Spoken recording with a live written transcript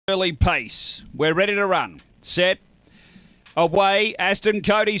Early pace. We're ready to run. Set. Away, Aston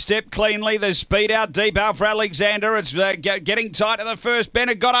Cody stepped cleanly. There's speed out deep. Alpha Alexander, it's getting tight to the first.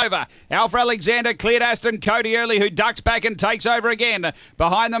 Bennett got over. Alpha Alexander cleared Aston Cody early, who ducks back and takes over again.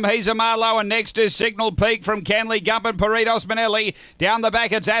 Behind them, he's a Marlowe, and next is Signal Peak from Canley Gump and Peritos Manelli. Down the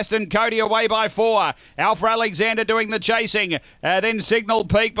back, it's Aston Cody away by 4. Alpha Alexander doing the chasing. Then Signal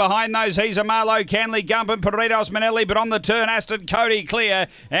Peak behind those. He's a Marlowe, Canley Gump and Peritos Manelli, but on the turn, Aston Cody clear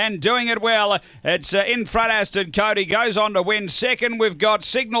and doing it well. It's in front. Aston Cody goes on to win. Second, we've got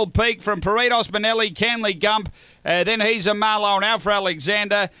Signal Peak from Peritos Manelli, Canley Gump. Then he's a Marlowe and Alpha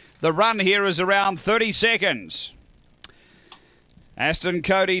Alexander. The run here is around 30 seconds. Aston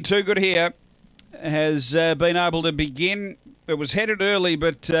Cody, too good here, has been able to begin. It was headed early,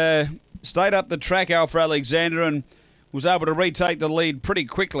 but stayed up the track, Alpha Alexander, and was able to retake the lead pretty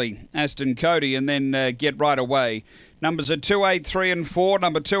quickly, Aston Cody, and then get right away. Numbers are 2, 8, 3 and 4.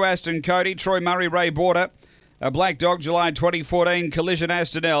 Number 2, Aston Cody, Troy Murray, Ray Border. A Black Dog, July 2014, Collision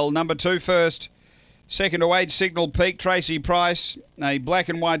Aston L. Number 2 first. Second to 8, Signal Peak, Tracy Price. A Black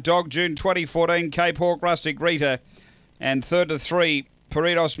and White Dog, June 2014, Cape Hawk, Rustic Rita. And third to 3,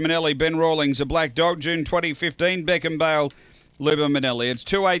 Peritos Manelli, Ben Rawlings. A Black Dog, June 2015, Beckham Bale, Luba Manelli. It's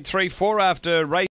 2, 8, 3, 4 after race.